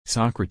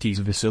Socrates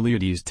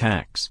Vasiliades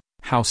Tax,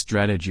 how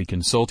strategy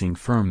consulting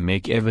firm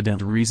make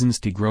evident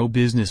reasons to grow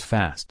business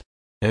fast.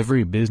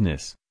 Every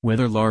business,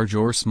 whether large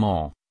or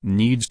small,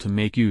 needs to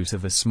make use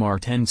of a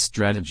smart end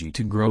strategy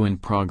to grow and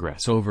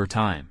progress over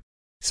time.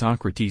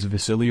 Socrates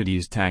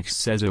Vasiliades Tax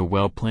says a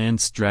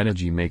well-planned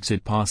strategy makes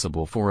it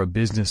possible for a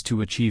business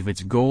to achieve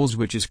its goals,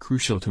 which is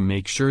crucial to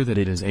make sure that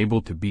it is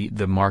able to beat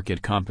the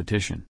market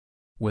competition.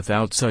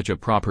 Without such a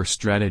proper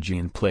strategy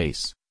in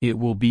place, it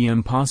will be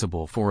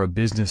impossible for a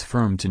business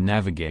firm to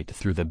navigate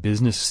through the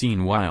business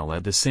scene while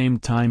at the same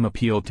time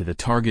appeal to the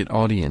target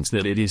audience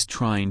that it is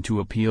trying to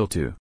appeal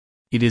to.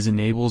 It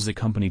enables a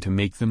company to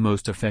make the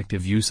most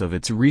effective use of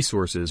its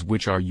resources,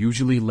 which are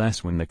usually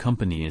less when the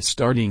company is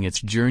starting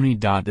its journey.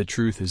 The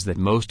truth is that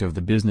most of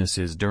the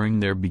businesses during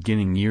their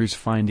beginning years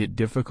find it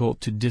difficult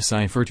to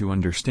decipher to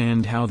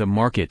understand how the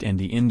market and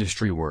the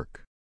industry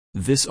work.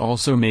 This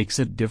also makes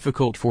it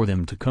difficult for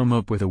them to come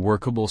up with a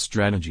workable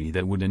strategy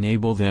that would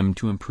enable them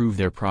to improve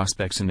their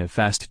prospects in a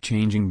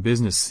fast-changing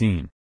business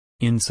scene.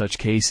 In such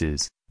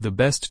cases, the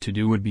best to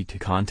do would be to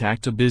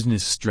contact a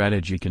business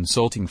strategy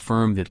consulting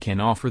firm that can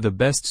offer the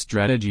best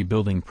strategy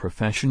building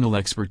professional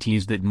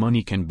expertise that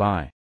money can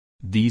buy.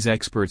 These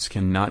experts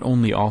can not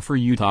only offer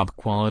you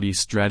top-quality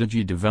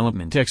strategy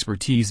development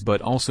expertise but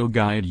also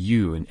guide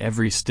you in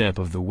every step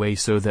of the way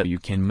so that you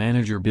can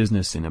manage your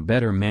business in a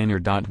better manner.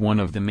 One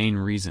of the main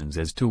reasons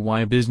as to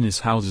why business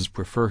houses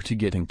prefer to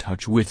get in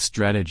touch with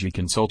strategy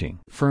consulting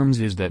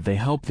firms is that they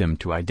help them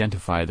to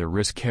identify the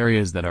risk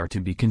areas that are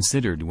to be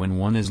considered when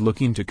one is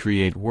looking to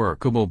create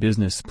workable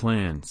business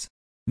plans.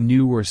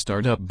 New or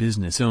startup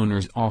business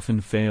owners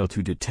often fail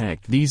to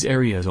detect these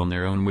areas on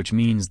their own, which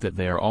means that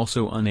they are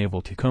also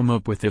unable to come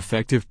up with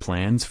effective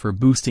plans for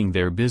boosting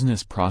their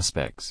business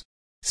prospects.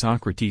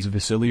 Socrates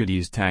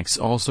Vasiliades Tax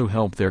also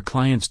help their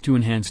clients to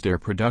enhance their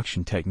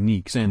production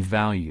techniques and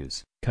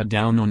values, cut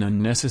down on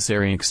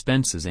unnecessary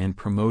expenses and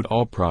promote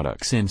all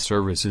products and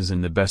services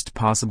in the best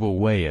possible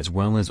way, as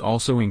well as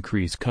also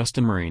increase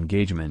customer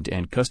engagement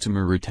and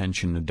customer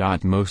retention.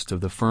 Most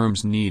of the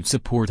firms need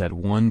support at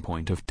one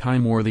point of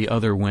time or the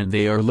other when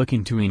they are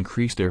looking to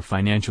increase their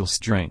financial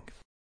strength.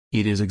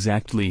 It is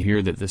exactly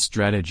here that the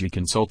strategy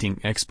consulting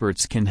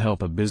experts can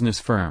help a business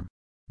firm.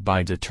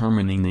 By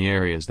determining the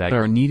areas that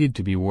are needed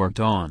to be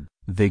worked on,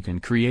 they can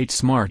create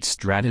smart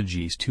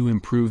strategies to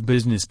improve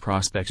business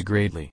prospects greatly.